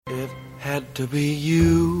It had to be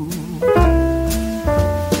you.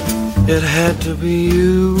 It had to be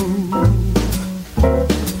you.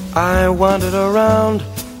 I wandered around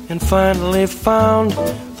and finally found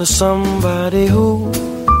the somebody who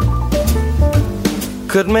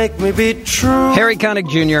could make me be true. Harry Connick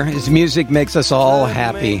Jr., his music makes us all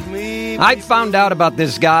happy. I found out about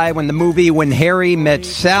this guy when the movie When Harry Met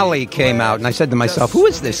Sally came out, and I said to myself, who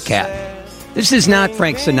is this cat? This is not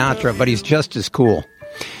Frank Sinatra, but he's just as cool.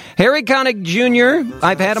 Harry Connick Jr.,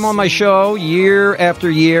 I've had him on my show year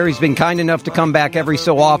after year. He's been kind enough to come back every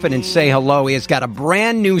so often and say hello. He has got a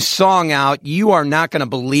brand new song out. You are not going to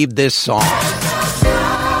believe this song. And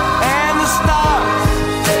the stars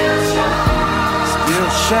still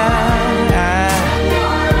shine.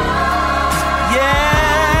 Yeah,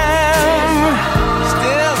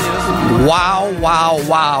 still is. Wow, wow,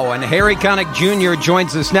 wow. And Harry Connick Jr.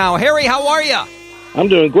 joins us now. Harry, how are you? I'm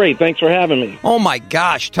doing great. Thanks for having me. Oh, my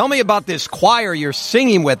gosh. Tell me about this choir you're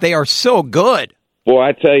singing with. They are so good. Boy,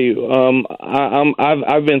 I tell you,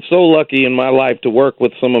 I've been so lucky in my life to work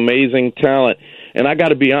with some amazing talent. And I got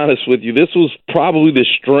to be honest with you, this was probably the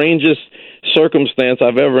strangest circumstance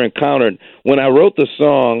I've ever encountered. When I wrote the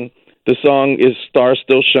song is Stars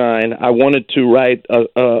Still Shine. I wanted to write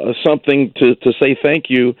something to say thank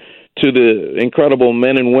you to the incredible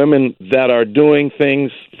men and women that are doing things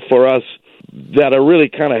for us that are really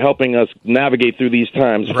kind of helping us navigate through these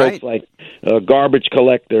times. Right. Folks like garbage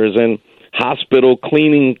collectors and hospital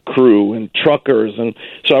cleaning crew and truckers. And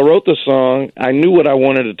so I wrote the song. I knew what I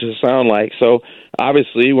wanted it to sound like. So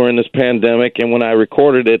obviously we're in this pandemic, and when I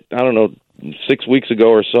recorded it, 6 weeks ago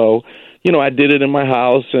or so, I did it in my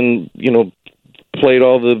house and, played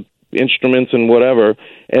all the instruments and whatever.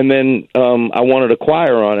 And then I wanted a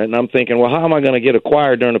choir on it. And I'm thinking, well, how am I going to get a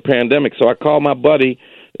choir during the pandemic? So I called my buddy,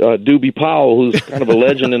 Doobie Powell, who's kind of a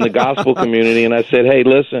legend in the gospel community, and I said, hey,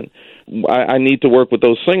 listen, I need to work with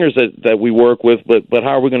those singers that we work with, but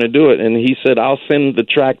how are we going to do it? And he said, I'll send the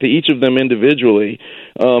track to each of them individually,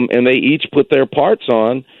 and they each put their parts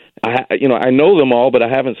on. I know them all, but I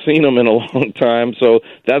haven't seen them in a long time, so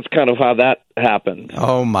that's kind of how that happened.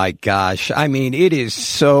 Oh, my gosh. I mean, it is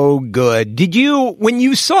so good. When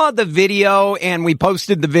you saw the video, and we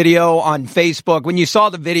posted the video on Facebook, when you saw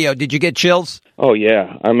the video, did you get chills? Oh,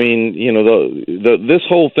 yeah. I mean, this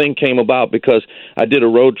whole thing came about because I did a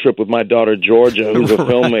road trip with my daughter, Georgia, who's a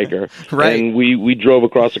filmmaker. Right. And we drove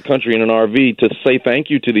across the country in an RV to say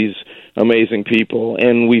thank you to these amazing people.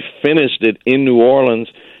 And we finished it in New Orleans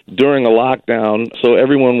during a lockdown, so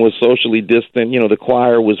everyone was socially distant. The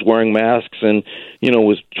choir was wearing masks and,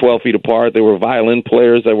 was 12 feet apart. There were violin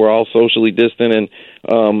players that were all socially distant, and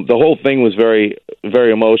the whole thing was very,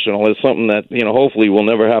 very emotional. It's something that, hopefully we'll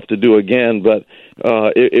never have to do again, but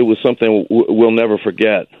it was something we'll never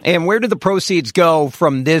forget. And where did the proceeds go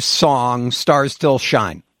from this song, Stars Still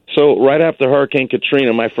Shine? So right after Hurricane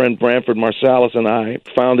Katrina, my friend Branford Marsalis and I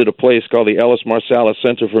founded a place called the Ellis Marsalis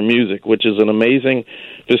Center for Music, which is an amazing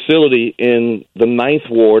facility in the 9th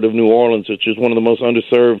Ward of New Orleans, which is one of the most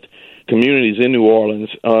underserved communities in New Orleans.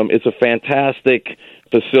 It's a fantastic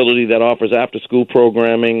facility that offers after-school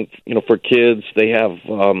programming, for kids. They have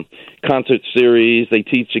concert series. They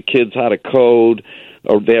teach the kids how to code.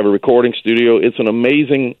 Or they have a recording studio. It's an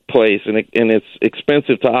amazing place, and it's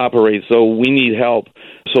expensive to operate, so we need help.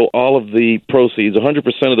 So all of the proceeds,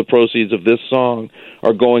 100% of the proceeds of this song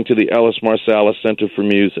are going to the Ellis Marsalis Center for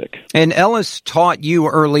Music. And Ellis taught you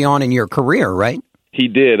early on in your career, right? He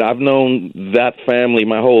did. I've known that family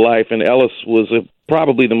my whole life, and Ellis was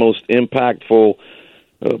probably the most impactful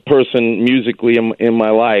person musically in my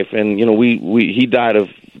life. And, he died of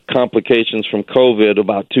complications from COVID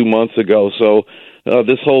about 2 months ago, so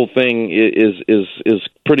this whole thing is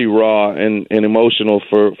pretty raw and emotional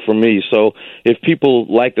for me. So if people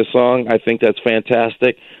like the song, I think that's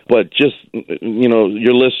fantastic. But just,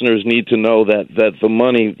 your listeners need to know that the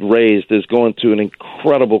money raised is going to an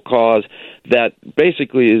incredible cause that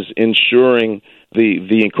basically is ensuring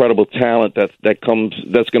the incredible talent that's going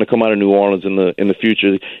to come out of New Orleans in the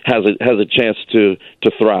future has a chance to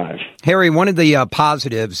thrive. Harry, one of the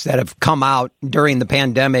positives that have come out during the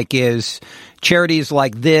pandemic is charities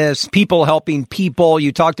like this, people helping people.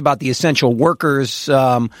 You talked about the essential workers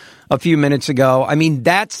a few minutes ago. I mean,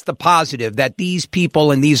 that's the positive, that these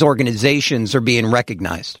people and these organizations are being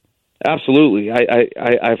recognized. Absolutely.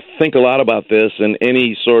 I think a lot about this, and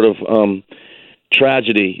any sort of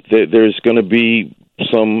tragedy, there's going to be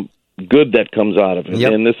some good that comes out of it.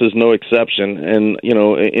 Yep. And this is no exception. And,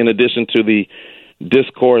 in addition to the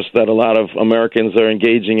discourse that a lot of Americans are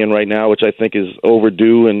engaging in right now, which I think is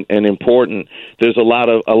overdue and important, there's a lot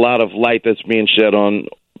of light that's being shed on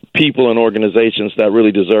people and organizations that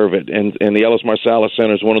really deserve it, and the Ellis Marsalis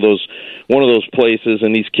Center is one of those places,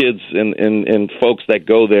 and these kids and folks that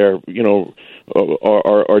go there,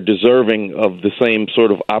 are deserving of the same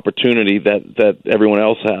sort of opportunity that everyone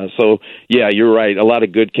else has. So, yeah, you're right. A lot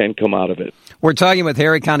of good can come out of it. We're talking with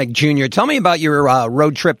Harry Connick Jr. Tell me about your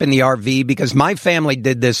road trip in the RV, because my family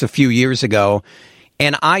did this a few years ago,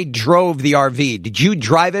 and I drove the RV. Did you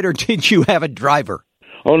drive it, or did you have a driver?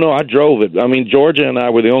 Oh, no, I drove it. I mean, Georgia and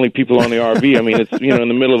I were the only people on the RV. I mean, it's, in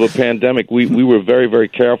the middle of a pandemic, we were very, very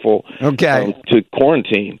careful to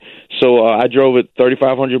quarantine. So I drove it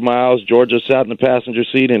 3,500 miles. Georgia sat in the passenger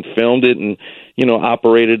seat and filmed it, and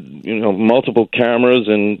operated multiple cameras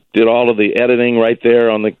and did all of the editing right there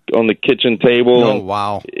on the kitchen table. Oh,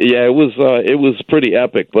 wow! Yeah, it was pretty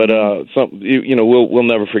epic, but we'll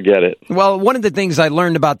never forget it. Well, one of the things I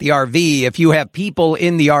learned about the RV, if you have people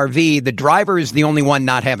in the RV, the driver is the only one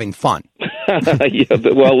not having fun. Yeah,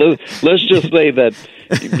 well, let's just say that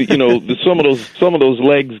some of those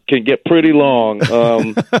legs can get pretty long.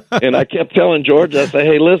 And I kept telling Georgia, I said,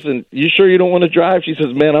 "Hey, listen, you sure you don't want to drive?" She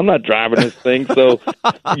says, "Man, I'm not driving this thing." So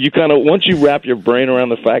you kind of, once you wrap your brain around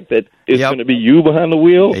the fact that it's going to be you behind the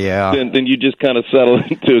wheel, then you just kind of settle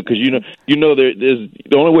into it, because there's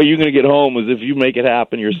the only way you're going to get home is if you make it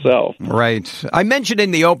happen yourself. Right. I mentioned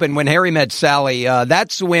in the open, when Harry met Sally,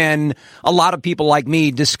 that's when a lot of people like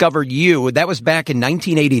me discovered you. That was back in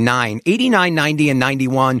 1989. 89, 90, and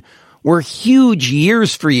 91 were huge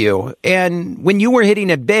years for you. And when you were hitting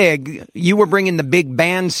it big, you were bringing the big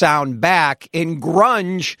band sound back, and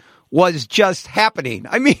grunge was just happening.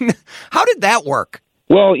 I mean, how did that work?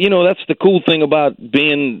 Well, that's the cool thing about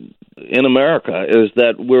being in America, is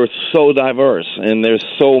that we're so diverse, and there's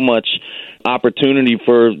so much opportunity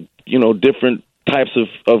for, different types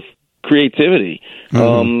of creativity.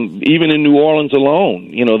 Mm-hmm. Even in New Orleans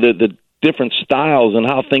alone, the different styles and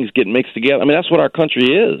how things get mixed together. I mean, that's what our country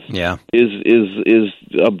is. Yeah. Is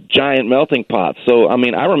a giant melting pot. So, I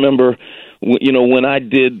mean, I remember, when I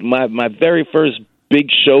did my very first big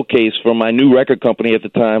showcase for my new record company at the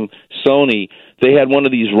time, Sony, they had one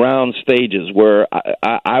of these round stages where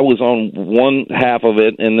I was on one half of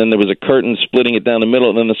it, and then there was a curtain splitting it down the middle,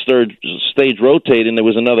 and then the third stage rotated, and there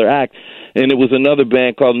was another act, and it was another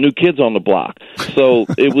band called New Kids on the Block. So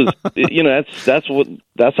it was,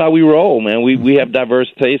 that's how we roll, man. We have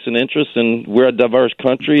diverse tastes and interests, and we're a diverse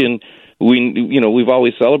country, and we've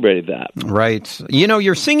always celebrated that. Right.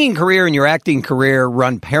 Your singing career and your acting career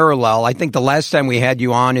run parallel. I think the last time we had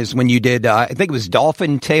you on is when you did, I think it was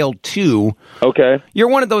Dolphin Tale 2. Okay. You're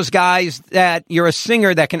one of those guys that you're a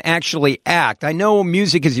singer that can actually act. I know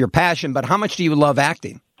music is your passion, but how much do you love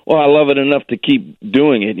acting? Well, I love it enough to keep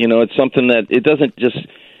doing it. It's something that it doesn't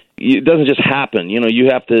just happen. You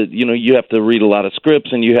have to read a lot of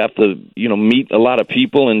scripts, and you have to, meet a lot of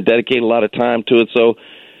people and dedicate a lot of time to it. So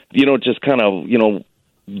you don't just kind of,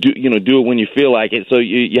 do it when you feel like it. So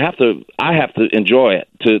I have to enjoy it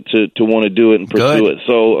to want to do it and pursue it.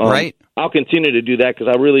 So right. I'll continue to do that,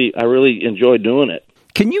 because I really enjoy doing it.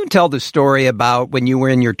 Can you tell the story about when you were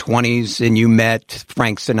in your 20s and you met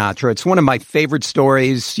Frank Sinatra? It's one of my favorite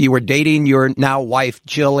stories. You were dating your now wife,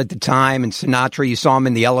 Jill, at the time, and Sinatra, you saw him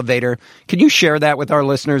in the elevator. Can you share that with our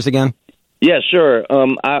listeners again? Yeah, sure.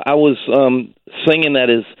 I was singing at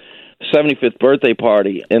his 75th birthday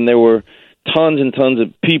party, and there were tons and tons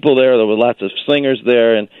of people there. There were lots of singers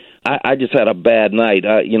there, and I just had a bad night.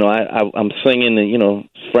 I'm singing, and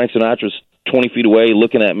Frank Sinatra's 20 feet away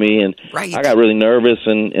looking at me, and right. I got really nervous,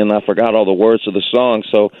 and I forgot all the words of the song.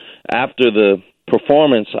 So after the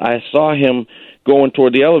performance, I saw him going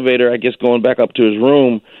toward the elevator, I guess going back up to his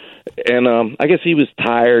room, and I guess he was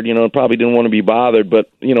tired, probably didn't want to be bothered, but,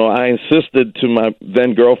 I insisted to my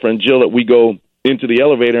then girlfriend, Jill, that we go into the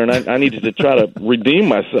elevator, and I needed to try to redeem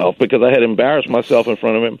myself because I had embarrassed myself in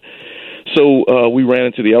front of him. So we ran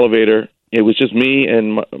into the elevator. It was just me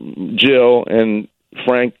and Jill and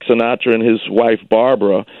Frank Sinatra and his wife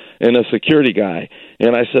Barbara and a security guy.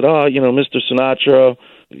 And I said, Mr. Sinatra,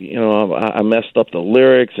 I messed up the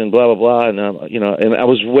lyrics and blah, blah, blah. And, and I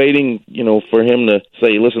was waiting, for him to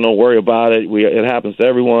say, listen, don't worry about it. It happens to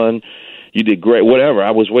everyone. You did great, whatever.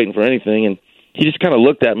 I was waiting for anything. And he just kind of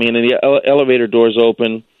looked at me, and then the elevator doors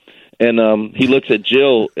open, and he looks at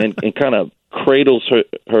Jill and kind of cradles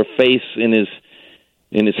her face in his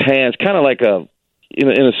hands, kind of like in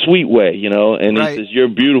a sweet way, and right. He says, "You're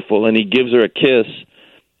beautiful," and he gives her a kiss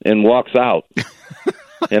and walks out.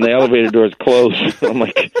 And the elevator doors close. I'm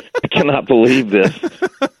like, I cannot believe this.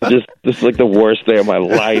 This is like the worst day of my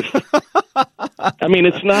life. I mean,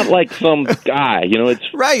 it's not like some guy,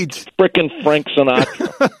 it's right. Frickin' Frank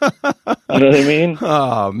Sinatra. You know what I mean?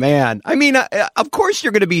 Oh, man. I mean, of course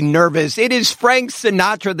you're going to be nervous. It is Frank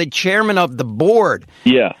Sinatra, the chairman of the board.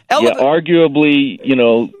 Yeah. Arguably,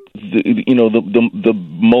 the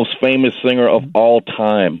most famous singer of all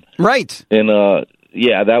time. Right. And,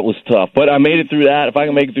 yeah, that was tough. But I made it through that. If I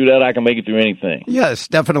can make it through that, I can make it through anything. Yes,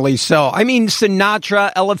 definitely so. I mean,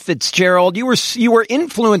 Sinatra, Ella Fitzgerald, you were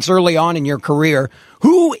influenced early on in your career.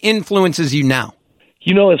 Who influences you now?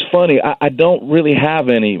 It's funny. I don't really have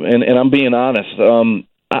any, and I'm being honest.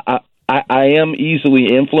 I am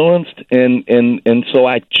easily influenced, and so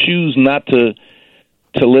I choose not to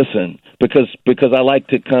listen because I like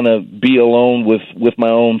to kind of be alone with my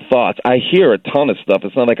own thoughts. I hear a ton of stuff.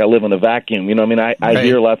 It's not like I live in a vacuum. I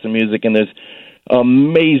hear lots of music, and there's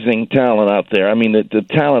amazing talent out there. I mean, the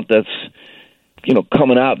talent that's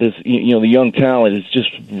coming out, this the young talent is just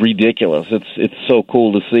ridiculous. It's so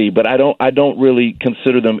cool to see. But I don't really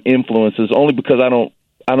consider them influences, only because I don't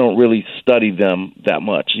really study them that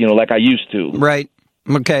much, like I used to. Right.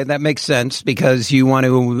 Okay, that makes sense because you want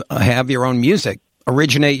to have your own music,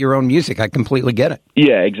 originate your own music. I completely get it.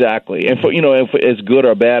 Yeah, exactly. And for if as good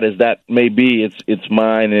or bad as that may be, it's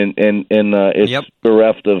mine, and it's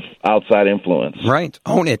bereft of outside influence. Right.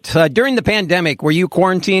 Own it. During the pandemic, were you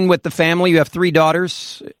quarantined with the family? You have 3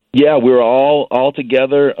 daughters. Yeah, we were all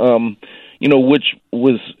together. Which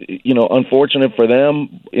was unfortunate for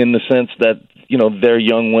them in the sense that they're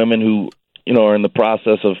young women who are in the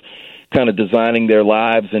process of kind of designing their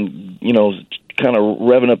lives and kind of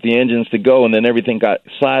revving up the engines to go, and then everything got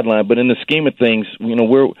sidelined. But in the scheme of things,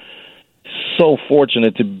 we're so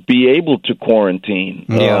fortunate to be able to quarantine.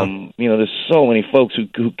 Yeah. There's so many folks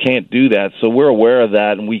who can't do that, so we're aware of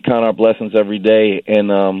that, and we count our blessings every day.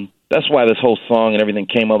 And that's why this whole song and everything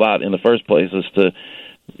came about in the first place, is to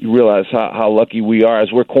realize how lucky we are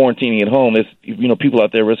as we're quarantining at home. There's people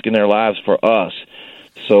out there risking their lives for us.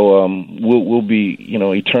 So we'll be,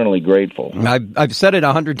 eternally grateful. I've said it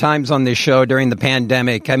 100 times on this show during the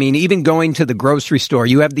pandemic. I mean, even going to the grocery store,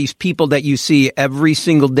 you have these people that you see every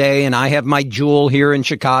single day. And I have my Jewel here in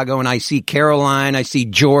Chicago, and I see Caroline, I see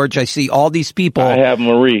George, I see all these people. I have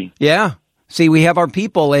Marie. Yeah. See, we have our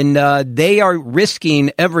people, and they are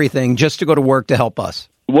risking everything just to go to work to help us.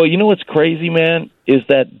 Well, what's crazy, man, is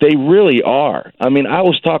that they really are. I mean, I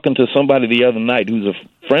was talking to somebody the other night who's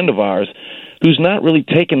a friend of ours, who's not really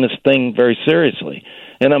taking this thing very seriously.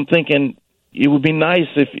 And I'm thinking it would be nice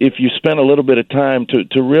if you spent a little bit of time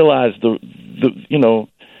to realize the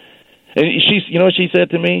and she's, what she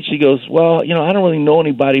said to me? She goes, well, I don't really know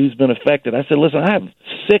anybody who's been affected. I said, listen, I have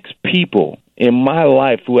 6 people in my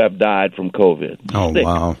life who have died from COVID. Oh, 6,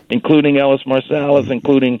 wow. Including Ellis Marsalis,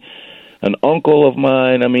 including an uncle of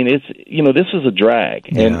mine. I mean, it's, this is a drag.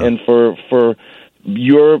 Yeah. And for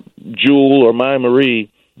your Jewel or my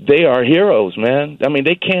Marie, they are heroes, man. I mean,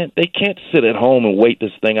 they can't sit at home and wait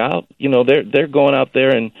this thing out. They're going out there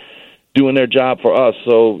and doing their job for us.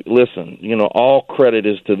 So listen, all credit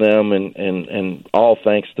is to them, and all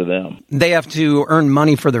thanks to them. They have to earn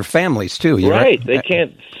money for their families too. Right. They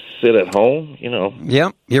can't sit at home,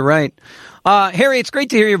 Yep, you're right. Harry, it's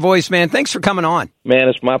great to hear your voice, man. Thanks for coming on. Man,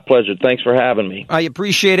 it's my pleasure. Thanks for having me. I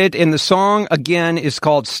appreciate it. And the song, again, is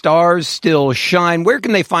called Stars Still Shine. Where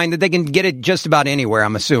can they find it? They can get it just about anywhere,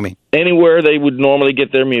 I'm assuming. Anywhere they would normally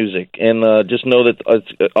get their music. And just know that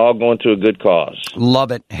it's all going to a good cause.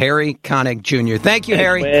 Love it. Harry Connick Jr. Thank you, Thanks,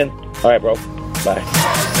 Harry. Man. All right, bro. Bye.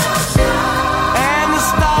 And the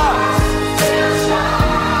stars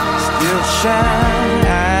still shine.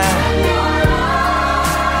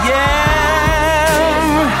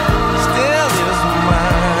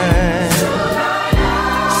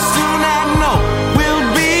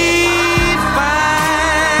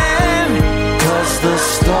 The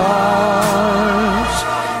stars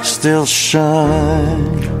still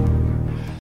shine.